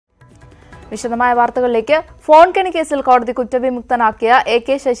വിശദമായ വാർത്തകളിലേക്ക്. ഫോൺ കെണി കേസിൽ കോടതി കുറ്റവിമുക്തനാക്കിയ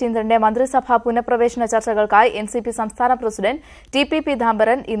എ.കെ. ശശീന്ദ്രന്റെ മന്ത്രിസഭാ പുനഃപ്രവേശന ചർച്ചകൾക്കായി എൻസിപി സംസ്ഥാന പ്രസിഡന്റ് ടി.പി.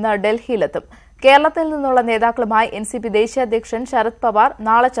 പീതാംബരൻ ഇന്ന് ഡൽഹിയിലെത്തും. കേരളത്തിൽ നിന്നുള്ള നേതാക്കളുമായി എൻസിപി ദേശീയ അധ്യക്ഷൻ ശരത് പവാർ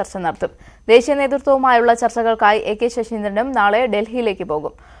നാളെ ചർച്ച നടത്തും. ദേശീയ നേതൃത്വവുമായുള്ള ചർച്ചകൾക്കായി എ.കെ. ശശീന്ദ്രനും നാളെ ഡൽഹിയിലേക്ക്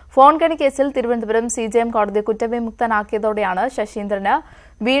പോകും. ഫോൺ കെണി കേസിൽ തിരുവനന്തപുരം സിജെഎം കോടതി കുറ്റവിമുക്തനാക്കിയതോടെയാണ് ശശീന്ദ്രന്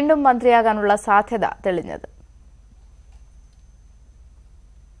വീണ്ടും മന്ത്രിയാകാനുള്ള സാധ്യത തെളിഞ്ഞത്.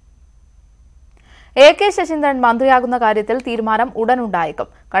 എ.കെ. ശശീന്ദ്രൻ മന്ത്രിയാകുന്ന കാര്യത്തിൽ തീരുമാനം ഉടനുണ്ടായേക്കും.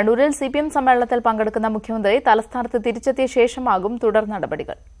 കണ്ണൂരിൽ സിപിഎം സമ്മേളനത്തിൽ പങ്കെടുക്കുന്ന മുഖ്യമന്ത്രി തലസ്ഥാനത്ത് തിരിച്ചെത്തിയ ശേഷമാകും തുടർ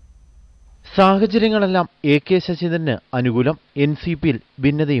നടപടികൾ. സാഹചര്യങ്ങളെല്ലാം എ.കെ. ശശീന്ദ്രന് അനുകൂലം. എൻസിപിയിൽ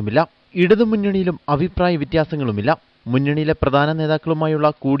ഭിന്നതയുമില്ല. ഇടതുമുന്നണിയിലും അഭിപ്രായ വ്യത്യാസങ്ങളുമില്ല. മുന്നണിയിലെ പ്രധാന നേതാക്കളുമായുള്ള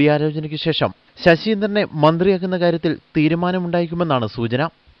കൂടിയാലോചനയ്ക്ക് ശേഷം ശശീന്ദ്രനെ മന്ത്രിയാക്കുന്ന കാര്യത്തിൽ തീരുമാനമുണ്ടായേക്കുമെന്നാണ് സൂചന.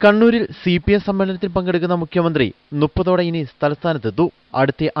 കണ്ണൂരിൽ സിപിഎം സമ്മേളനത്തിൽ പങ്കെടുക്കുന്ന മുഖ്യമന്ത്രി 30ഓടെ ഇനി തലസ്ഥാനത്തെത്തു.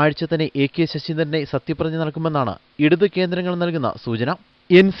 അടുത്ത ആഴ്ച തന്നെ എ.കെ. ശശീന്ദ്രനെ സത്യപ്രതിജ്ഞ നടക്കുമെന്നാണ് ഇടതു കേന്ദ്രങ്ങൾ നൽകുന്ന സൂചന.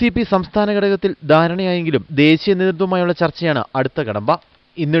 എൻസിപി സംസ്ഥാന ഘടകത്തിൽ ധാരണയായെങ്കിലും ദേശീയ നേതൃത്വവുമായുള്ള ചർച്ചയാണ് അടുത്ത കടമ്പ.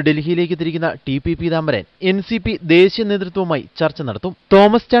 ഇന്ന് ഡൽഹിയിലേക്ക് തിരിക്കുന്ന ടി.പി. പീതാംബരൻ എൻസിപി ദേശീയ നേതൃത്വവുമായി ചർച്ച നടത്തും.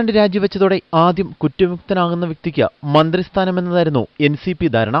 തോമസ് ചാണ്ടി രാജിവെച്ചതോടെ ആദ്യം കുറ്റവിമുക്തനാകുന്ന വ്യക്തിക്ക് മന്ത്രിസ്ഥാനമെന്നതായിരുന്നു എൻസിപി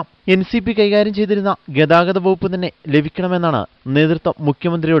ധാരണ. എൻസിപി കൈകാര്യം ചെയ്തിരുന്ന ഗതാഗത വകുപ്പ് തന്നെ ലഭിക്കണമെന്നാണ് നേതൃത്വം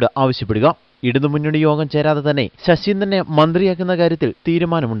മുഖ്യമന്ത്രിയോട് ആവശ്യപ്പെടുക. ഇടതുമുന്നണി യോഗം ചേരാതെ തന്നെ ശശീന്ദ്രനെ മന്ത്രിയാക്കുന്ന കാര്യത്തിൽ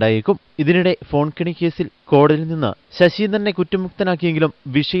തീരുമാനമുണ്ടായേക്കും. ഇതിനിടെ ഫോൺ കെണി കേസിൽ കോടതിയിൽ നിന്ന് ശശീന്ദ്രനെ കുറ്റമുക്തനാക്കിയെങ്കിലും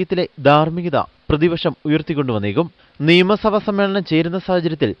വിഷയത്തിലെ ധാർമ്മികത പ്രതിപക്ഷം ഉയർത്തിക്കൊണ്ടുവന്നേക്കും. നിയമസഭാ സമ്മേളനം ചേരുന്ന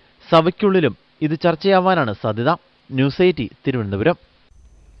സാഹചര്യത്തിൽ സഭയ്ക്കുള്ളിലും ഇത് ചർച്ചയാവാനാണ് സാധ്യത. ന്യൂസ് 18 തിരുവനന്തപുരം.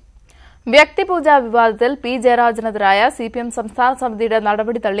 വ്യക്തിപൂജാ വിവാദത്തിൽ പി ജയരാജനെതിരായ സിപിഎം സംസ്ഥാന സമിതിയുടെ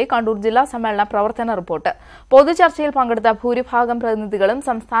നടപടി തള്ളി കണ്ണൂർ ജില്ലാ സമ്മേളന പ്രവർത്തന റിപ്പോർട്ട്. പൊതുചർച്ചയിൽ പങ്കെടുത്ത ഭൂരിഭാഗം പ്രതിനിധികളും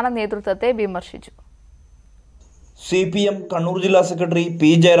സംസ്ഥാന നേതൃത്വത്തെ വിമർശിച്ചു. സിപിഎം കണ്ണൂർ ജില്ലാ സെക്രട്ടറി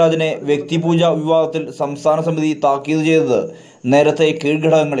പി ജയരാജനെ വ്യക്തിപൂജാ വിവാദത്തിൽ സംസ്ഥാന സമിതി താക്കീത് ചെയ്തത് നേരത്തെ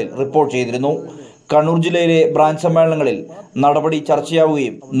കീഴ്ഘടകങ്ങളിൽ റിപ്പോർട്ട് ചെയ്തിരുന്നു. കണ്ണൂർ ജില്ലയിലെ ബ്രാഞ്ച് സമ്മേളനങ്ങളിൽ നടപടി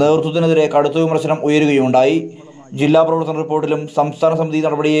ചർച്ചയാവുകയും നേതൃത്വത്തിനെതിരെ കടുത്ത വിമർശനം ഉയരുകയുണ്ടായി. ജില്ലാ പ്രവർത്തന റിപ്പോർട്ടിലും സംസ്ഥാന സമിതി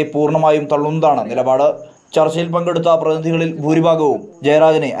നടപടിയെ പൂർണ്ണമായും തള്ളുന്നതാണ് നിലപാട്. ചർച്ചയിൽ പങ്കെടുത്ത പ്രതിനിധികളിൽ ഭൂരിഭാഗവും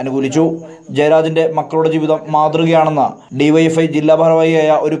ജയരാജനെ അനുകൂലിച്ചു. ജയരാജന്റെ മക്കളുടെ ജീവിതം മാതൃകയാണെന്ന് ഡിവൈഎഫ്ഐ ജില്ലാ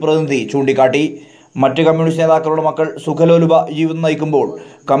ഭാരവാഹിയായ ഒരു പ്രതിനിധി ചൂണ്ടിക്കാട്ടി. മറ്റ് കമ്മ്യൂണിസ്റ്റ് നേതാക്കളുടെ മക്കൾ സുഖലോലുപ ജീവിതം നയിക്കുമ്പോൾ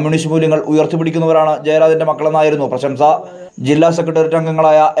കമ്മ്യൂണിസ്റ്റ് മൂല്യങ്ങൾ ഉയർത്തിപ്പിടിക്കുന്നവരാണ് ജയരാജന്റെ മക്കളെന്നായിരുന്നു പ്രശംസ. ജില്ലാ സെക്രട്ടേറിയറ്റ്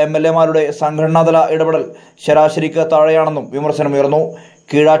അംഗങ്ങളായ എംഎൽഎമാരുടെ സംഘടനാതല ഇടപെടൽ ശരാശരിക്ക് താഴെയാണെന്നും വിമർശനമുയർന്നു.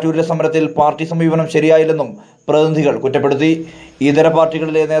 കീഴാറ്റൂരിലെ സമരത്തിൽ പാർട്ടി സമീപനം ശരിയായില്ലെന്നും പ്രതിനിധികൾ കുറ്റപ്പെടുത്തി. ഇതര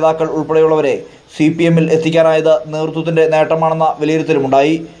പാർട്ടികളിലെ നേതാക്കൾ ഉൾപ്പെടെയുള്ളവരെ സിപിഎമ്മിൽ എത്തിക്കാനായത് നേതൃത്വത്തിന്റെ നേട്ടമാണെന്ന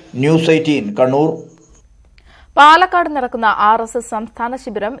വിലയിരുത്തലുമുണ്ടായി. ന്യൂസ് 18 കണ്ണൂർ. പാലക്കാട് നടക്കുന്ന RSS സംസ്ഥാന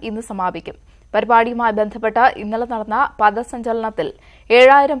ശിബിരം ഇന്ന് സമാപിക്കും. പരിപാടിയുമായി ബന്ധപ്പെട്ട് ഇന്നലെ നടന്ന പഥസഞ്ചലനത്തിൽ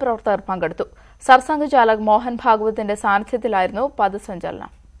 7000 പ്രവർത്തകർ പങ്കെടുത്തു. സർസംഘ് ചാലക് മോഹൻ ഭാഗവത്തിന്റെ സാന്നിധ്യത്തിലായിരുന്നു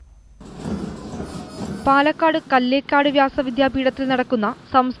പഥസഞ്ചലനം. പാലക്കാട് കല്ലേക്കാട് വ്യാസവിദ്യാപീഠത്തിൽ നടക്കുന്ന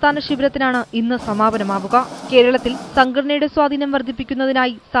സംസ്ഥാന ശിബിരത്തിനാണ് ഇന്ന് സമാപനമാവുക. കേരളത്തിൽ സംഘടനയുടെ സ്വാധീനം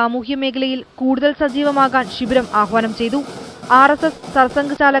വർദ്ധിപ്പിക്കുന്നതിനായി സാമൂഹ്യ മേഖലയിൽ കൂടുതൽ സജീവമാകാൻ ശിബിരം ആഹ്വാനം ചെയ്തു. RSS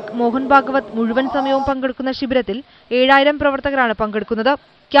സർസംഘ് ചാലക് മോഹൻ ഭാഗവത് മുഴുവൻ സമയവും പങ്കെടുക്കുന്ന ശിബിരത്തിൽ 7000 പ്രവർത്തകരാണ് പങ്കെടുക്കുന്നത്.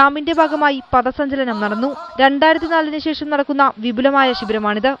 ക്യാമ്പിന്റെ ഭാഗമായി പഥസഞ്ചലനം നടന്നു. 2004 ശേഷം നടക്കുന്ന വിപുലമായ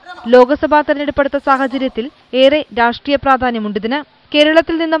ശിബിരമാണിത്. ലോക്സഭാ തെരഞ്ഞെടുപ്പെടുത്ത സാഹചര്യത്തിൽ ഏറെ രാഷ്ട്രീയ പ്രാധാന്യമുണ്ടിതിന്.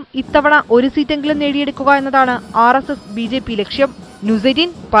 കേരളത്തിൽ നിന്നും ഇത്തവണ ഒരു സീറ്റെങ്കിലും നേടിയെടുക്കുക എന്നതാണ് RSS BJP ലക്ഷ്യം. ന്യൂസ്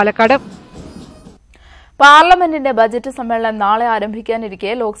 18 പാലക്കാട്. പാർലമെന്റിന്റെ ബജറ്റ് സമ്മേളനം നാളെ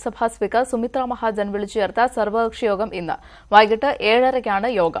ആരംഭിക്കാനിരിക്കെ ലോക്സഭാ സ്പീക്കർ സുമിത്ര മഹാജൻ വിളിച്ചു ചേർത്ത സർവകക്ഷി യോഗം ഇന്ന് വൈകിട്ട് 7:30-ക്കാണ്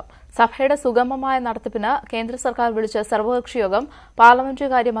യോഗം. സഭയുടെ സുഗമമായ നടത്തിപ്പിന് കേന്ദ്ര സർക്കാർ വിളിച്ച സർവകക്ഷി യോഗം പാർലമെന്ററി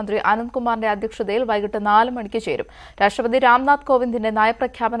കാര്യമന്ത്രി അനന്ത്കുമാറിന്റെ അധ്യക്ഷതയിൽ വൈകിട്ട് 4 മണിക്ക് ചേരും. രാഷ്ട്രപതി രാംനാഥ് കോവിന്ദിന്റെ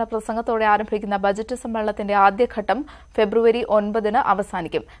നയപ്രഖ്യാപന പ്രസംഗത്തോടെ ആരംഭിക്കുന്ന ബജറ്റ് സമ്മേളനത്തിന്റെ ആദ്യഘട്ടം ഫെബ്രുവരി 9-ന്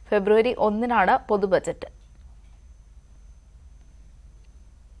അവസാനിക്കും. ഫെബ്രുവരി 1-നാണ് പൊതുബജറ്റ്.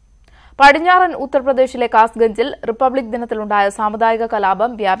 പടിഞ്ഞാറൻ ഉത്തർപ്രദേശിലെ കാസ്ഗഞ്ചിൽ റിപ്പബ്ലിക് ദിനത്തിലുണ്ടായ സാമുദായിക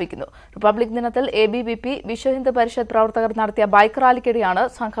കലാപം വ്യാപിക്കുന്നു. റിപ്പബ്ലിക് ദിനത്തിൽ ABVP വിശ്വ ഹിന്ദു പരിഷത്ത് പ്രവർത്തകർ നടത്തിയ ബൈക്ക് റാലിക്കിടെയാണ്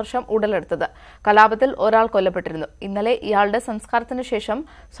സംഘർഷം ഉടലെടുത്തത്. കലാപത്തിൽ ഒരാൾ കൊല്ലപ്പെട്ടിരുന്നു. ഇന്നലെ ഇയാളുടെ സംസ്കാരത്തിനു ശേഷം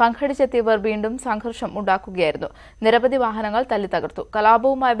സംഘടിച്ചെത്തിയവർ വീണ്ടും സംഘർഷം ഉണ്ടാക്കുകയായിരുന്നു. നിരവധി വാഹനങ്ങൾ തല്ലിത്തകർത്തു.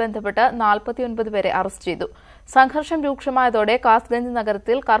 കലാപവുമായി ബന്ധപ്പെട്ട് 49 പേരെ അറസ്റ്റ് ചെയ്തു. സംഘർഷം രൂക്ഷമായതോടെ കാസ്ഗഞ്ച്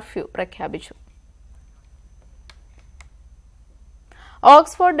നഗരത്തിൽ കർഫ്യൂ പ്രഖ്യാപിച്ചു.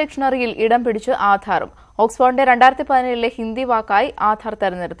 ഓക്സ്ഫോർഡ് ഡിക്ഷണറിയിൽ ഇടം പിടിച്ച് ആധാറും. ഓക്സ്ഫോർഡിന്റെ 2017-ലെ ഹിന്ദി വാക്കായി ആധാർ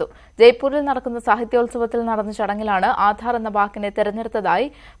തെരഞ്ഞെടുത്തു. ജയ്പൂരിൽ നടക്കുന്ന സാഹിത്യോത്സവത്തിൽ നടന്ന ചടങ്ങിലാണ് ആധാർ എന്ന വാക്കിനെ തെരഞ്ഞെടുത്തതായി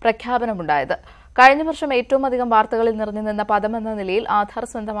പ്രഖ്യാപനമുണ്ടായത്. കഴിഞ്ഞ വർഷം ഏറ്റവുമധികം വാർത്തകളിൽ നിറഞ്ഞു നിന്ന പദമെന്ന നിലയിൽ ആധാർ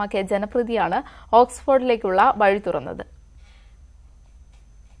സ്വന്തമാക്കിയ ജനപ്രീതിയാണ് ഓക്സ്ഫോർഡിലേക്കുള്ള വഴി തുറന്നത്.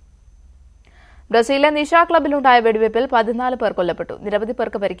 ബ്രസീലിലെ നിശ ക്ലബിലുണ്ടായ വെടിവയ്പിൽ 14 പേർ കൊല്ലപ്പെട്ടു. നിരവധി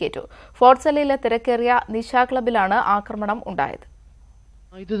പേർക്ക് പരിക്കേറ്റു. ഫോർട്സലയിലെ തിരക്കേറിയ നിശ ക്ലബിലാണ് ആക്രമണം ഉണ്ടായത്.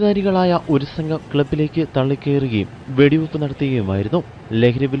 ആയുധധാരികളായ ഒരു സംഘം ക്ലബിലേക്ക് തള്ളിക്കയറുകയും വെടിവെപ്പ് നടത്തുകയുമായിരുന്നു.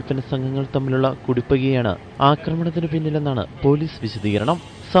 ലഹരി വിൽപ്പന സംഘങ്ങൾ തമ്മിലുള്ള കുടിപ്പകയാണ് ആക്രമണത്തിന് പിന്നിലെന്നാണ് പോലീസ് വിശദീകരണം.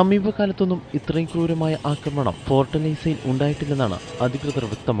 സമീപകാലത്തൊന്നും ഇത്രയും ക്രൂരമായ ആക്രമണം ഫോർട്ടലൈസയിൽ ഉണ്ടായിട്ടില്ലെന്നാണ് അധികൃതർ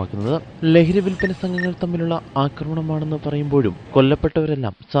വ്യക്തമാക്കുന്നത്. ലഹരി വിൽപ്പന സംഘങ്ങൾ തമ്മിലുള്ള ആക്രമണമാണെന്ന് പറയുമ്പോഴും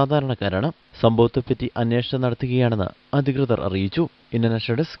കൊല്ലപ്പെട്ടവരെല്ലാം സാധാരണക്കാരാണ്. സംഭവത്തെപ്പറ്റി അന്വേഷണം നടത്തുകയാണെന്ന് അധികൃതർ അറിയിച്ചു.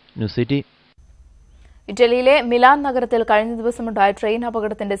 International desk news 18. ഇറ്റലിയിലെ മിലാൻ നഗരത്തിൽ കഴിഞ്ഞ ദിവസമുണ്ടായ ട്രെയിൻ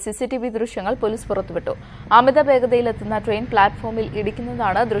അപകടത്തിന്റെ CCTV ദൃശ്യങ്ങൾ പോലീസ് പുറത്തുവിട്ടു. അമിത വേഗതയിലെത്തുന്ന ട്രെയിൻ പ്ലാറ്റ്ഫോമിൽ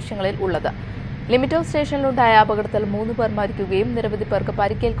ഇടിക്കുന്നതാണ് ദൃശ്യങ്ങളിൽ ഉള്ളത്. ലിമിറ്റോ സ്റ്റേഷനിലുണ്ടായ അപകടത്തിൽ 3 പേർ മരിക്കുകയും നിരവധി പേർക്ക്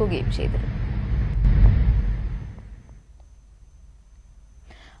പരിക്കേൽക്കുകയും ചെയ്തിരുന്നു.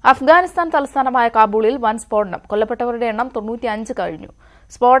 അഫ്ഗാനിസ്ഥാൻ തലസ്ഥാനമായ കാബൂളിൽ വൻ സ്ഫോടനം. കൊല്ലപ്പെട്ടവരുടെ എണ്ണം 95 കഴിഞ്ഞു.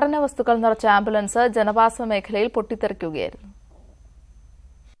 സ്ഫോടന വസ്തുക്കൾ നിറച്ച ആംബുലൻസ് ജനവാസ മേഖലയിൽ പൊട്ടിത്തെറിക്കുകയായിരുന്നു.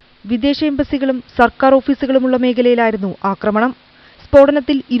 വിദേശ എംബസികളും സർക്കാർ ഓഫീസുകളുമുള്ള മേഖലയിലായിരുന്നു ആക്രമണം.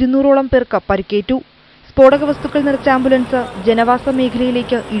 സ്ഫോടനത്തിൽ 200ഓളം പേർക്ക് പരിക്കേറ്റു. സ്ഫോടക വസ്തുക്കൾ നിറച്ച ആംബുലൻസ് ജനവാസ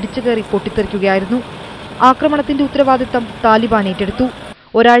മേഖലയിലേക്ക് ഇടിച്ചുകയറി പൊട്ടിത്തെറിക്കുകയായിരുന്നു. ആക്രമണത്തിന്റെ ഉത്തരവാദിത്തം താലിബാൻ ഏറ്റെടുത്തു.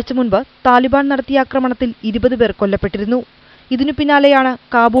 ഒരാഴ്ച മുൻപ് താലിബാൻ നടത്തിയ ആക്രമണത്തിൽ 20 പേർ കൊല്ലപ്പെട്ടിരുന്നു. ഇതിനു പിന്നാലെയാണ്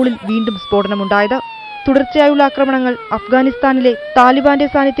കാബൂളിൽ വീണ്ടും സ്ഫോടനമുണ്ടായത്. തുടർച്ചയായുള്ള ആക്രമണങ്ങൾ അഫ്ഗാനിസ്ഥാനിലെ താലിബാന്റെ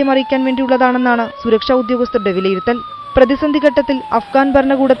സാന്നിധ്യം അറിയിക്കാൻ വേണ്ടിയുള്ളതാണെന്നാണ് സുരക്ഷാ ഉദ്യോഗസ്ഥരുടെ വിലയിരുത്തൽ. പ്രതിസന്ധി ഘട്ടത്തിൽ അഫ്ഗാൻ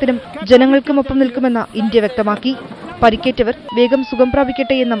ഭരണകൂടത്തിനും ജനങ്ങൾക്കുമൊപ്പം നിൽക്കുമെന്ന് ഇന്ത്യ വ്യക്തമാക്കി. പരിക്കേറ്റവർ വേഗം സുഖം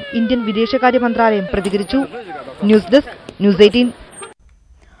പ്രാപിക്കട്ടെയെന്നും ഇന്ത്യൻ വിദേശകാര്യ മന്ത്രാലയം പ്രതികരിച്ചു. News desk news 18.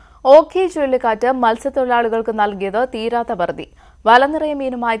 ഓഖി ചുഴലിക്കാറ്റ് മത്സ്യത്തൊഴിലാളികൾക്ക് നൽകിയത് തീരാത്ത വറുതി. വല നിറയെ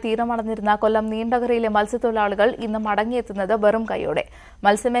മീനുമായി തീരമടഞ്ഞിരുന്ന കൊല്ലം നീണ്ടകരയിലെ മത്സ്യത്തൊഴിലാളികൾ ഇന്ന് മടങ്ങിയെത്തുന്നത് വെറും കൈയോടെ.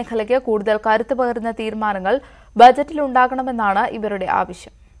 മത്സ്യമേഖലയ്ക്ക് കൂടുതൽ കരുത്ത് പകരുന്ന തീരുമാനങ്ങൾ ബജറ്റിലുണ്ടാകണമെന്നാണ് ഇവരുടെ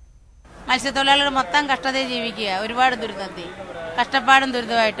ആവശ്യം. മത്സ്യത്തൊഴിലാളികൾ മൊത്തം കഷ്ടതയിൽ ജീവിക്കുക, ഒരുപാട് ദുരിതത്തിൽ കഷ്ടപ്പാടും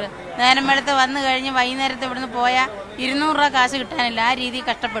ദുരിതമായിട്ട്. നേരം വെളുത്ത് വന്നു കഴിഞ്ഞ് വൈകുന്നേരത്തെ ഇവിടുന്ന് പോയാൽ 200 രൂപ കാശ് കിട്ടാനില്ല. ആ രീതിയിൽ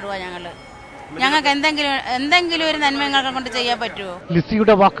കഷ്ടപ്പെടുക ഞങ്ങൾക്ക് എന്തെങ്കിലും ഒരു നന്മകളെ കൊണ്ട് ചെയ്യാൻ പറ്റുമോ?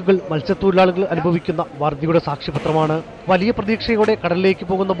 ലിസിയുടെ വാക്കുകൾ മത്സ്യത്തൊഴിലാളികൾ അനുഭവിക്കുന്ന വറുതിയുടെ സാക്ഷ്യപത്രമാണ്. വലിയ പ്രതീക്ഷയോടെ കടലിലേക്ക്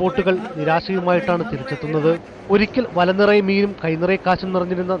പോകുന്ന ബോട്ടുകൾ നിരാശയുമായിട്ടാണ് തിരിച്ചെത്തുന്നത്. ഒരിക്കൽ വലനിറയെ മീനും കൈനിറയെ കാശും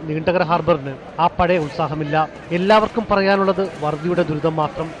നിറഞ്ഞിരുന്ന നീണ്ടകര ഹാർബറിന് ആ പഴയ ഉത്സാഹമില്ല. എല്ലാവർക്കും പറയാനുള്ളത് വറുതിയുടെ ദുരിതം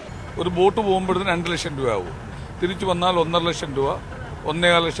മാത്രം. ഒരു ബോട്ട് പോകുമ്പോഴത്തേന് 2 ലക്ഷം രൂപ ആവും. തിരിച്ചു വന്നാൽ 1.5 ലക്ഷം രൂപ,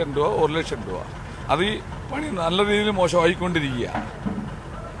 1.25 ലക്ഷം രൂപ, 1 ലക്ഷം രൂപ. അത് ഈ പണി നല്ല രീതിയിൽ മോശമായിക്കൊണ്ടിരിക്കുക.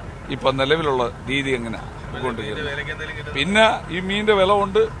 ഇപ്പം നിലവിലുള്ള രീതി എങ്ങനെയാണ്? പിന്നെ ഈ മീനിന്റെ വില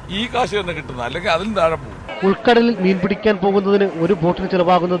കൊണ്ട് ഈ കാശ് തന്നെ കിട്ടുന്നത്, അല്ലെങ്കിൽ അതിലും താഴെ പോകും. ഉൾക്കടലിൽ മീൻ പിടിക്കാൻ പോകുന്നതിന് ഒരു ബോട്ടിന്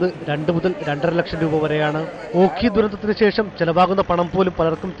ചെലവാകുന്നത് 2 മുതൽ 2.5 ലക്ഷം രൂപ വരെയാണ്. ഓഖി ദുരന്തത്തിന് ശേഷം ചെലവാകുന്ന പണം പോലും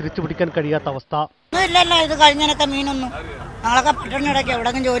പലർക്കും തിരിച്ചു പിടിക്കാൻ കഴിയാത്ത അവസ്ഥ. ഇല്ലല്ലോ, ഇത് കഴിഞ്ഞനൊക്കെ മീനൊന്നും ഞങ്ങളൊക്കെ പട്ടിണി കിടക്കുക.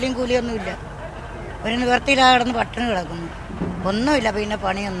 എവിടെങ്കിലും ജോലിയും കൂലിയൊന്നും ഇല്ല. ഒരു നിവർത്തിയിലാ കിടന്ന് പട്ടിണി കിടക്കുന്നു. ഒന്നുമില്ല, പിന്നെ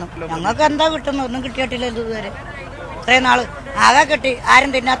പണിയൊന്നും ഞങ്ങൾക്ക് എന്താ കിട്ടുന്നു? ഒന്നും കിട്ടിയിട്ടില്ല ഇതുവരെ. ഇത്രയും നാള് ആകെ കിട്ടി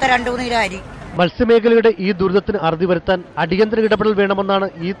ആരും തിന്നാത്ത 2-3 കിലോ അരി. മത്സ്യമേഖലയുടെ ഈ ദുരിതത്തിന് അറുതി വരുത്താൻ അടിയന്തര ഇടപെടൽ വേണമെന്നാണ്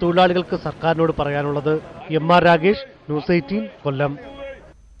ഈ തൊഴിലാളികൾക്ക് സർക്കാരിനോട് പറയാനുള്ളത്. MR രാഗേഷ്, ന്യൂസ് 18, കൊല്ലം.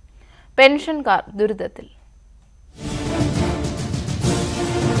 പെൻഷൻകാർ ദുരിതത്തിൽ.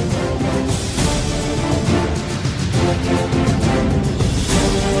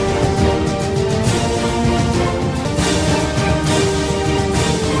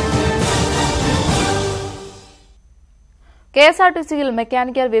 KSRTCയിൽ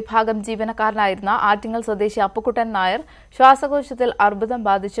മെക്കാനിക്കൽ വിഭാഗം ജീവനക്കാരനായിരുന്ന ആറ്റിങ്ങൽ സ്വദേശി അപ്പുക്കുട്ടൻ നായർ ശ്വാസകോശത്തിൽ അർബുദം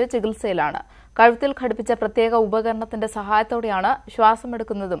ബാധിച്ച് ചികിത്സയിലാണ്. കഴുത്തിൽ ഘടിപ്പിച്ച പ്രത്യേക ഉപകരണത്തിന്റെ സഹായത്തോടെയാണ്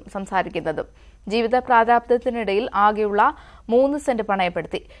ശ്വാസമെടുക്കുന്നതും സംസാരിക്കുന്നതും. ജീവിത പ്രാരാബ്ധത്തിനിടയിൽ ആകെയുള്ള 3 സെന്റ്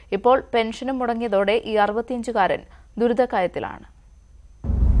പണയപ്പെടുത്തി. ഇപ്പോൾ പെൻഷനും മുടങ്ങിയതോടെ ഈ 65-കാരൻ ദുരിതക്കയത്തിലാണ്.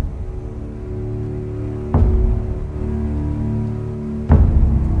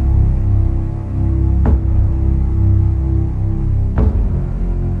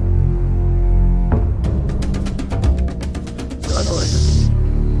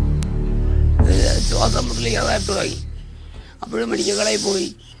 ശ്വാസം മുട്ടലിയാതായിട്ടുമായി. അപ്പോഴും മെഡിക്കൽ കടയിൽ പോയി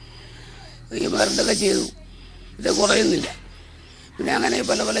മരുന്നൊക്കെ ചെയ്തു. ഇത് കുറയുന്നില്ല. പിന്നെ അങ്ങനെ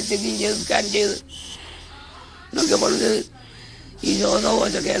പല ചെക്കിങ് ചെയ്ത് സ്കാൻ ചെയ്ത് നോക്കിയപ്പോൾ ഈ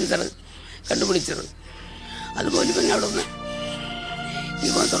ശ്വാസകോശ ക്യാൻസർ കണ്ടുപിടിച്ചത്. അതുപോലെ പിന്നെ അവിടെ നിന്ന്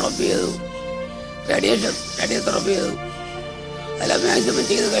കീമോതെറാപ്പി ചെയ്തു, റേഡിയേഷൻ തെറാപ്പി ചെയ്തു. അതെല്ലാം മാക്സിമം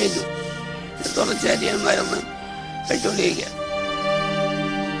ചെയ്ത് കഴിഞ്ഞു. തുടർച്ചയായിട്ട് ഞാൻ മരുന്ന് കഴിച്ചുകൊണ്ടിരിക്കുക.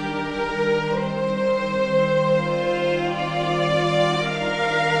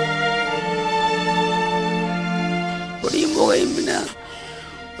 പൊടിയും പോകുകയും പിന്നെ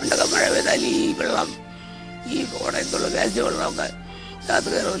പണ്ടൊക്കെ മഴ പെയ്താൽ ഈ വെള്ളം ഈ കോടയത്തുള്ള വേസ്റ്റ് വെള്ളമൊക്കെ കാത്തു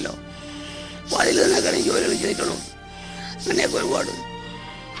കയറുമല്ലോ. പാടിയിൽ നിന്നൊക്കെയാണ് ജോലികൾ ചെയ്തിട്ടുള്ളൂ. അങ്ങനെയൊക്കെ ഒരുപാട്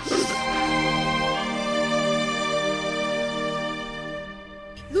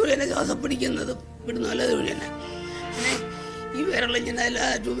ഇതുപോലെ തന്നെ ശ്വാസം പിടിക്കുന്നതും ഇവിടുന്ന് നല്ലതുപോലെ തന്നെ. പിന്നെ ഈ വിരളിങ്ങനെ എല്ലാ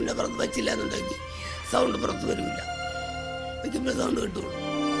ട്യൂബിൻ്റെ പുറത്ത് വച്ചില്ല എന്നുണ്ടെങ്കിൽ സൗണ്ട് പുറത്ത് വരില്ല. വയ്ക്കുമ്പോൾ സൗണ്ട് കിട്ടുള്ളൂ.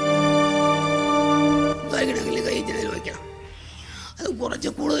 സംസാരിക്കണമെങ്കിൽ കൈച്ചതിൽ വയ്ക്കണം. അത് കുറച്ച്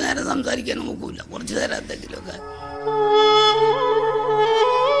കൂടുതൽ നേരം സംസാരിക്കാൻ നോക്കൂല, കുറച്ച് നേരം എന്തെങ്കിലുമൊക്കെ.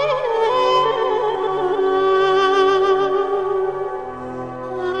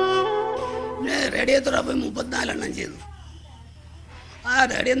 പിന്നെ റേഡിയോ തെറാപ്പി 34 എണ്ണം ചെയ്തു. ആ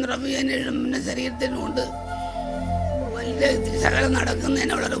റേഡിയോ തെറാപ്പി ചെയ്യുന്ന ശേഷം പിന്നെ ശരീരത്തിനുകൊണ്ട് വലിയ ശകലം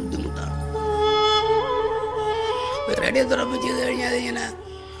നടക്കുന്നതിന് വളരെ ബുദ്ധിമുട്ടാണ്. റേഡിയോ തെറാപ്പി ചെയ്ത് കഴിഞ്ഞാൽ ഇങ്ങനെ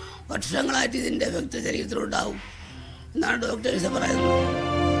വർഷങ്ങളായിട്ട് ഇതിൻ്റെ എഫക്റ്റ് ശരീരത്തിലുണ്ടാവും എന്നാണ് ഡോക്ടേഴ്സ് പറയുന്നത്.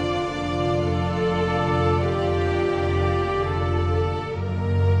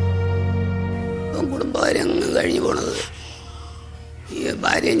 ഇപ്പം കുടുംബകാര്യം കഴിഞ്ഞു പോണത് ഈ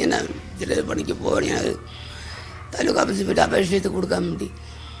ഭാര്യ ഇങ്ങനെ ചില പണിക്ക് പോകണ താലൂക്ക് ഓഫീസിൽ പോയിട്ട് അപേക്ഷ ചെയ്ത് കൊടുക്കാൻ വേണ്ടി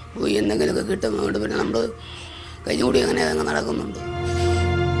പോയി എന്തെങ്കിലുമൊക്കെ കിട്ടും. അതുകൊണ്ട് പിന്നെ നമ്മൾ കഴിഞ്ഞുകൂടി അങ്ങനെ അങ്ങ് നടക്കുന്നുണ്ട്.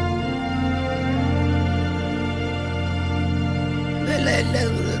 എല്ലാ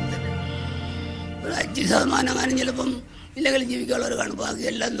ദുരിതത്തിനും ഒരു 5% ചിലപ്പം ഇല്ലെങ്കിൽ ജീവിക്കാനുള്ളവർ കാണും. ബാക്കി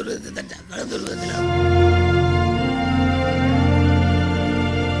എല്ലാം ദുരിതത്തിൽ തന്നെ, കട ദുരിതത്തിലാണ്.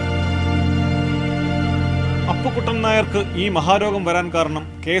 അപ്പുക്കുട്ടൻ നായർക്ക് ഈ മഹാരോഗം വരാൻ കാരണം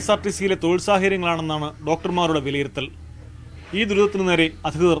KSRTCയിലെ തൊഴിൽ സാഹചര്യങ്ങളാണെന്നാണ് ഡോക്ടർമാരുടെ വിലയിരുത്തൽ. ഈ ദുരിതത്തിനു നേരെ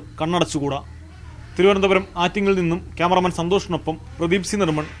അധികൃതർ കണ്ണടച്ചുകൂടാ. തിരുവനന്തപുരം ആറ്റിങ്ങിൽ നിന്നും cameraman സന്തോഷിനൊപ്പം Pradeep C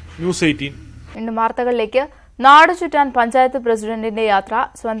Nirman, news 18. ഇന്ന് വാർത്തകളിലേക്ക്. നാട് ചുറ്റാൻ പഞ്ചായത്ത് പ്രസിഡന്റിന്റെ യാത്ര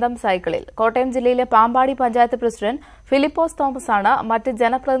സ്വന്തം സൈക്കിളിൽ. കോട്ടയം ജില്ലയിലെ പാമ്പാടി പഞ്ചായത്ത് പ്രസിഡന്റ് ഫിലിപ്പോസ് തോമസ് ആണ് മറ്റ്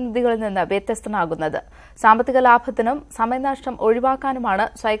ജനപ്രതിനിധികളിൽ നിന്ന് വ്യത്യസ്തനാകുന്നത്. സാമ്പത്തിക ലാഭത്തിനും സമയനഷ്ടം ഒഴിവാക്കാനുമാണ്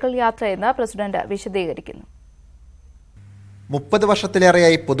സൈക്കിൾ യാത്രയെന്ന് പ്രസിഡന്റ് വിശദീകരിക്കുന്നു. 30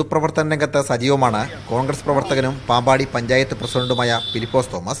 വർഷത്തിലേറെയായി പൊതുപ്രവർത്തന രംഗത്ത് സജീവമാണ് കോൺഗ്രസ് പ്രവർത്തകനും പാമ്പാടി പഞ്ചായത്ത് പ്രസിഡന്റുമായ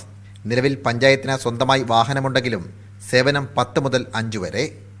ഫിലിപ്പോസ് തോമസ്. നിലവിൽ പഞ്ചായത്തിന് സ്വന്തമായി വാഹനമുണ്ടെങ്കിലും സേവനം 10 മുതൽ 5 വരെ.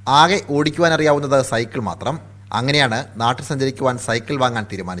 ആകെ ഓടിക്കുവാനറിയാവുന്നത് സൈക്കിൾ മാത്രം. അങ്ങനെയാണ് നാട്ടിൽ സഞ്ചരിക്കുവാൻ സൈക്കിൾ വാങ്ങാൻ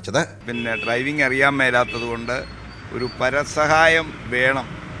തീരുമാനിച്ചത്. പിന്നെ ഡ്രൈവിംഗ് അറിയാൻ മേലാത്തത് കൊണ്ട് ഒരു പരസഹായം വേണം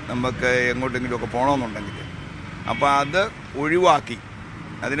നമുക്ക് എങ്ങോട്ടെങ്കിലുമൊക്കെ പോകണമെന്നുണ്ടെങ്കിൽ. അപ്പോൾ അത് ഒഴിവാക്കി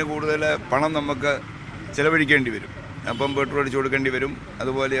അതിന് കൂടുതൽ പണം നമുക്ക് ചിലവഴിക്കേണ്ടി വരും. അപ്പം പെട്രോൾ അടിച്ചു കൊടുക്കേണ്ടി വരും,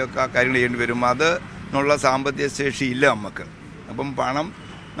 അതുപോലെയൊക്കെ കാര്യങ്ങൾ ചെയ്യേണ്ടി വരും. അതിനുള്ള സാമ്പത്തിക ശേഷി ഇല്ല നമുക്ക്. അപ്പം പണം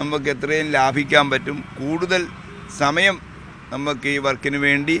നമുക്ക് എത്രയും ലാഭിക്കാൻ പറ്റും, കൂടുതൽ സമയം നമുക്ക് ഈ വർക്കിന്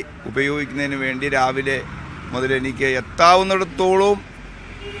വേണ്ടി ഉപയോഗിക്കുന്നതിന് വേണ്ടി രാവിലെ മുതൽ എനിക്ക് എത്താവുന്നിടത്തോളം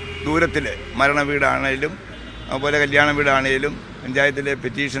ദൂരത്തിൽ മരണ വീടാണേലും അതുപോലെ കല്യാണ വീടാണേലും പഞ്ചായത്തിലെ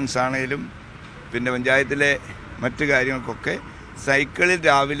പെറ്റീഷൻസ് ആണേലും പിന്നെ പഞ്ചായത്തിലെ മറ്റു കാര്യങ്ങൾക്കൊക്കെ സൈക്കിളിൽ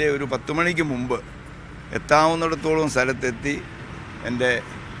രാവിലെ ഒരു 10 മണിക്ക് മുമ്പ് എത്താവുന്നിടത്തോളം സ്ഥലത്തെത്തി എൻ്റെ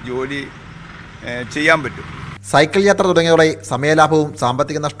ജോലി ചെയ്യാൻ പറ്റും. സൈക്കിൾ യാത്ര തുടങ്ങിയതോടെ സമയലാഭവും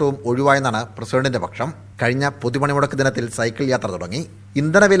സാമ്പത്തിക നഷ്ടവും ഒഴിവായെന്നാണ് പ്രസിഡന്റിന്റെ പക്ഷം. കഴിഞ്ഞ പൊതുപണിമുടക്ക് ദിനത്തിൽ സൈക്കിൾ യാത്ര തുടങ്ങി.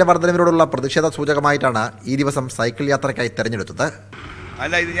 ഇന്ധന വില വർധനവിനോടുള്ള പ്രതിഷേധ സൂചകമായിട്ടാണ് ഈ ദിവസം സൈക്കിൾ യാത്രയ്ക്കായി തെരഞ്ഞെടുത്തത്.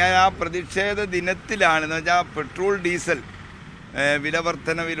 അല്ല, ഇത് ഞാൻ ആ പ്രതിഷേധ ദിനത്തിലാണ്, എന്ന് വെച്ചാൽ പെട്രോൾ ഡീസൽ വില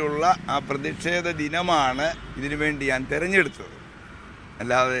വർധനവിലുള്ള ആ പ്രതിഷേധ ദിനമാണ് ഇതിനു വേണ്ടി ഞാൻ തിരഞ്ഞെടുത്തത്.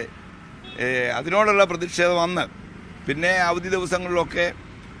 അല്ലാതെ അതിനോടുള്ള പ്രതിഷേധം വന്ന് പിന്നെ അവധി ദിവസങ്ങളിലൊക്കെ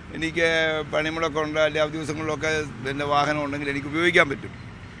എനിക്ക് പണിമുടക്കം ഉണ്ട്, അല്ലെങ്കിൽ അവധി ദിവസങ്ങളിലൊക്കെ പിന്നെ വാഹനം ഉണ്ടെങ്കിൽ എനിക്ക് ഉപയോഗിക്കാൻ പറ്റും.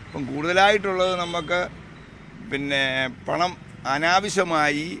 അപ്പം കൂടുതലായിട്ടുള്ളത് നമുക്ക് പിന്നെ പണം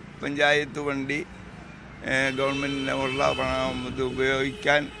അനാവശ്യമായി പഞ്ചായത്ത് വണ്ടി ഗവൺമെൻറ്റിനുള്ള പണം ഇത്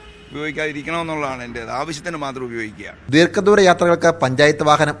ഉപയോഗിക്കാതിരിക്കണമെന്നുള്ളതാണ് എൻ്റെ ആവശ്യത്തിന് മാത്രം ഉപയോഗിക്കുക. ദീർഘദൂര യാത്രകൾക്ക് പഞ്ചായത്ത്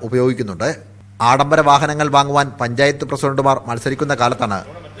വാഹനം ഉപയോഗിക്കുന്നുണ്ട്. ആഡംബര വാഹനങ്ങൾ വാങ്ങുവാൻ പഞ്ചായത്ത് പ്രസിഡന്റുമാർ മത്സരിക്കുന്ന കാലത്താണ്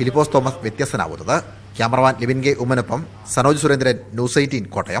Philipose Thomas വ്യത്യസ്തനാവുന്നത്. Cameraman living K ഉമ്മനൊപ്പം Sanoj Surendran, news 18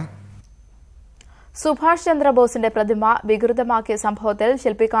 Kottayam. Subhash ചന്ദ്രബോസിന്റെ പ്രതിമ വികൃതമാക്കിയ സംഭവത്തിൽ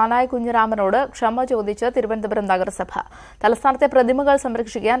ശില്പി കാനായി കുഞ്ഞിരാമനോട് ക്ഷമ ചോദിച്ച് തിരുവനന്തപുരം നഗരസഭ. തലസ്ഥാനത്തെ പ്രതിമകൾ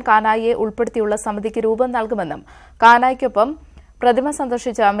സംരക്ഷിക്കാൻ കാനായിയെ ഉൾപ്പെടുത്തിയുള്ള സമിതിക്ക് രൂപം നൽകുമെന്നും കാനായിക്കൊപ്പം പ്രതിമ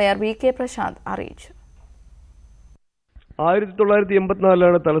സന്ദർശിച്ച മേയർ VK പ്രശാന്ത് അറിയിച്ചു.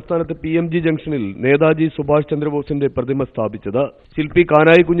 1984 തലസ്ഥാനത്ത് PMG ജംഗ്ഷനിൽ നേതാജി സുഭാഷ് ചന്ദ്രബോസിന്റെ പ്രതിമ സ്ഥാപിച്ചത്. ശില്പി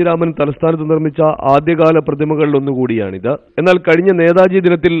കാനായി കുഞ്ഞിരാമൻ തലസ്ഥാനത്ത് നിർമ്മിച്ച ആദ്യകാല പ്രതിമകളിലൊന്നുകൂടിയാണിത്. എന്നാൽ കഴിഞ്ഞ നേതാജി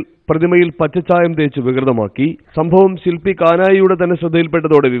ദിനത്തിൽ പ്രതിമയിൽ പച്ചച്ചായം തേച്ച് വികൃതമാക്കി. സംഭവം ശില്പി കാനായിയുടെ തന്നെ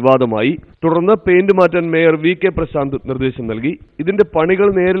ശ്രദ്ധയിൽപ്പെട്ടതോടെ വിവാദമായി. തുടർന്ന് പെയിന്റ് മാറ്റാൻ മേയർ VK പ്രശാന്ത് നിർദ്ദേശം നൽകി. ഇതിന്റെ പണികൾ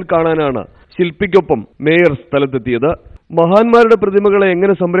നേരിൽ കാണാനാണ് ശില്പിക്കൊപ്പം മേയർ സ്ഥലത്തെത്തിയത്. മഹാന്മാരുടെ പ്രതിമകളെ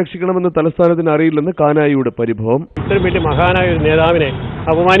എങ്ങനെ സംരക്ഷിക്കണമെന്ന് തലസ്ഥാനത്തിന് അറിയില്ലെന്ന് കാനായിയുടെ പരിഭവം. ഇത്രയും വലിയ മഹാനായ ഒരു നേതാവിനെ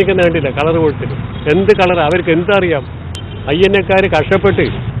അപമാനിക്കുന്ന കണ്ടില്ല കളർ കൊടുത്തിട്ട്. എന്ത് കളർ അവർക്ക് എന്തറിയാം? അയ്യന്നക്കാർ കഷ്ടപ്പെട്ട്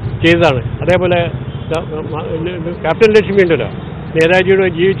ചെയ്തതാണ്. അതേപോലെ ക്യാപ്റ്റൻ ലക്ഷ്മി ഉണ്ടല്ലോ, നേതാജിയുടെ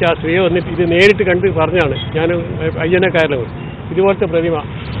ജീവിച്ച ആ സ്ത്രീയെ വന്നിട്ട് ഇത് നേരിട്ട് കണ്ട് പറഞ്ഞാണ്. ഞാൻ അയ്യനക്കാരനും ഇതുപോലത്തെ പ്രതിമ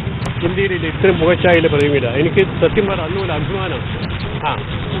ഇന്ത്യയിൽ ഇത്രയും മുഖച്ചായുള്ള പ്രതിമയില്ല. എനിക്ക് സത്യം പറഞ്ഞാൽ അന്നുപോലെ അഭിമാനമാണ്.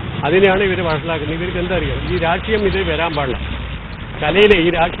 അതിനെയാണ് ഇവർ മനസ്സിലാക്കുന്നത്. ഇവർക്ക് എന്താ അറിയാം, ഈ രാഷ്ട്രീയം ഇത് വരാൻ പാടില്ല. കലയിലെ ഈ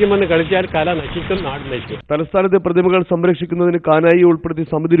രാഷ്ട്രീയം വന്ന് കളിച്ചാൽ കല നശിക്കും, നാട് നശിക്കും. തലസ്ഥാനത്തെ പ്രതിമകൾ സംരക്ഷിക്കുന്നതിന് കാനായി ഉൾപ്പെടുത്തി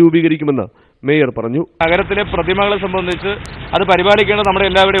സമിതി രൂപീകരിക്കുമെന്ന് മേയർ പറഞ്ഞു. നഗരത്തിലെ പ്രതിമകളെ സംബന്ധിച്ച് അത് പരിപാലിക്കേണ്ടത് നമ്മുടെ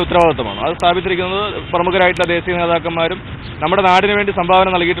എല്ലാവരുടെയും ഉത്തരവാദിത്തമാണ്. അത് സ്ഥാപിച്ചിരിക്കുന്നത് പ്രമുഖരായിട്ടുള്ള ദേശീയ നേതാക്കന്മാരും നമ്മുടെ നാടിന് വേണ്ടി സംഭാവന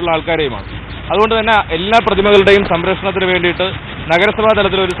നൽകിയിട്ടുള്ള ആൾക്കാരെയുമാണ്. അതുകൊണ്ട് തന്നെ എല്ലാ പ്രതിമകളുടെയും സംരക്ഷണത്തിന് വേണ്ടിയിട്ട് നഗരസഭാ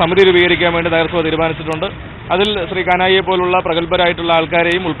തലത്തിൽ ഒരു സമിതി രൂപീകരിക്കാൻ വേണ്ടി നഗരസഭ തീരുമാനിച്ചിട്ടുണ്ട്. അതിൽ ശ്രീ കാനായിയെ പോലുള്ള പ്രഗത്ഭരായിട്ടുള്ള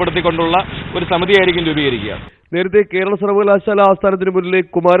ആൾക്കാരെയും ഉൾപ്പെടുത്തിക്കൊണ്ടുള്ള ഒരു സമിതിയായിരിക്കും രൂപീകരിക്കുക. നേരത്തെ കേരള സർവകലാശാല ആസ്ഥാനത്തിന് മുന്നിലെ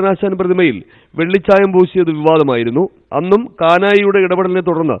കുമാരനാശാൻ പ്രതിമയിൽ വെള്ളിച്ചായം പൂശിയത് വിവാദമായിരുന്നു. അന്നും കാനായിയുടെ ഇടപെടലിനെ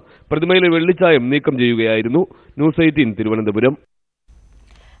തുടർന്ന് പ്രതിമയിലെ വെള്ളിച്ചായം നീക്കം ചെയ്യുകയായിരുന്നു. ന്യൂസ് 18 തിരുവനന്തപുരം.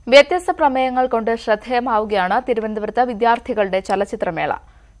 വ്യത്യസ്ത പ്രമേയങ്ങൾ കൊണ്ട് ശ്രദ്ധേയമാവുകയാണ് തിരുവനന്തപുരത്ത് വിദ്യാർത്ഥികളുടെ ചലച്ചിത്രമേള.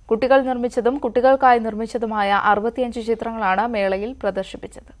 കുട്ടികൾ നിർമ്മിച്ചതും കുട്ടികൾക്കായി നിർമ്മിച്ചതുമായ 65 ചിത്രങ്ങളാണ് മേളയിൽ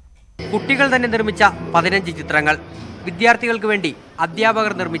പ്രദർശിപ്പിച്ചത്. കുട്ടികൾ തന്നെ നിർമ്മിച്ച 15 ചിത്രങ്ങൾ, വിദ്യാർത്ഥികൾക്ക് വേണ്ടി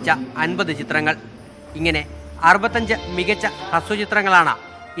അധ്യാപകർ നിർമ്മിച്ച 50 ചിത്രങ്ങൾ, ഇങ്ങനെ 65 മികച്ച ഹ്രസ്വചിത്രങ്ങളാണ്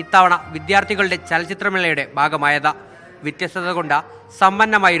ഇത്തവണ വിദ്യാർത്ഥികളുടെ ചലച്ചിത്രമേളയുടെ ഭാഗമായത്. വ്യത്യസ്തത കൊണ്ട്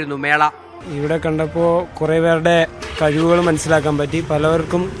സമ്പന്നമായിരുന്നു മേള. ഇവിടെ കണ്ടപ്പോൾ കുറേ പേരുടെ കഴിവുകൾ മനസ്സിലാക്കാൻ പറ്റി.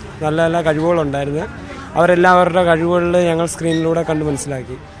 പലവർക്കും നല്ല നല്ല കഴിവുകളുണ്ടായിരുന്നു. അവരെല്ലാം അവരുടെ കഴിവുകളിൽ ഞങ്ങൾ സ്ക്രീനിലൂടെ കണ്ട്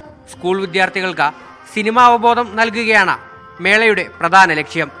മനസ്സിലാക്കി. സ്കൂൾ വിദ്യാർത്ഥികൾക്ക് സിനിമാ അവബോധം നൽകുകയാണ് മേളയുടെ പ്രധാന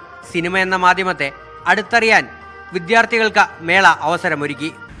ലക്ഷ്യം. സിനിമ എന്ന മാധ്യമത്തെ അടുത്തറിയാൻ വിദ്യാർത്ഥികൾക്ക് മേള അവസരമൊരുക്കി.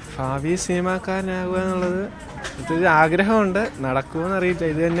 ഭാവി സിനിമാക്കാരനാകുക എന്നുള്ളത് ഇതൊരു ആഗ്രഹമുണ്ട്, നടക്കുമെന്ന് അറിയില്ല.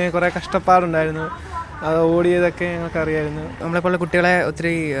 ഇത് തന്നെ കുറേ കഷ്ടപ്പാടുണ്ടായിരുന്നു. അത് ഓടിയതൊക്കെ ഞങ്ങൾക്ക് അറിയായിരുന്നു. നമ്മളെപ്പോലുള്ള കുട്ടികളെ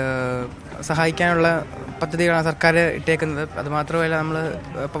ഒത്തിരി സഹായിക്കാനുള്ള പദ്ധതികളാണ് സർക്കാർ ഇട്ടേക്കുന്നത്. അതുമാത്രമല്ല, നമ്മൾ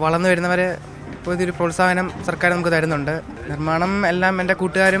ഇപ്പോൾ വളർന്നു വരുന്നവരെ പുതിയൊരു പ്രോത്സാഹനം സർക്കാർ നമുക്ക് തരുന്നുണ്ട്. നിർമ്മാണം എല്ലാം എൻ്റെ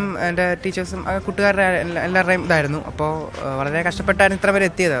കൂട്ടുകാരും എൻ്റെ ടീച്ചേഴ്സും കൂട്ടുകാരുടെ എല്ലാവരുടെയും ഇതായിരുന്നു. അപ്പോൾ വളരെ കഷ്ടപ്പെട്ടായിരുന്നു ഇത്ര വരെ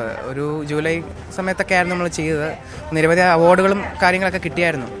എത്തിയത്. ഒരു ജൂലൈ സമയത്തൊക്കെ ആയിരുന്നു നമ്മൾ ചെയ്തത്. നിരവധി അവാർഡുകളും കാര്യങ്ങളൊക്കെ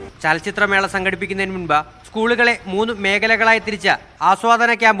കിട്ടിയായിരുന്നു. ചലച്ചിത്രമേള സംഘടിപ്പിക്കുന്നതിന് മുൻപ് സ്കൂളുകളെ 3 മേഖലകളായി തിരിച്ച്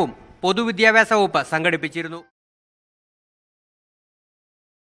ആസ്വാദന ക്യാമ്പും പൊതുവിദ്യാഭ്യാസ വകുപ്പ് സംഘടിപ്പിച്ചിരുന്നു.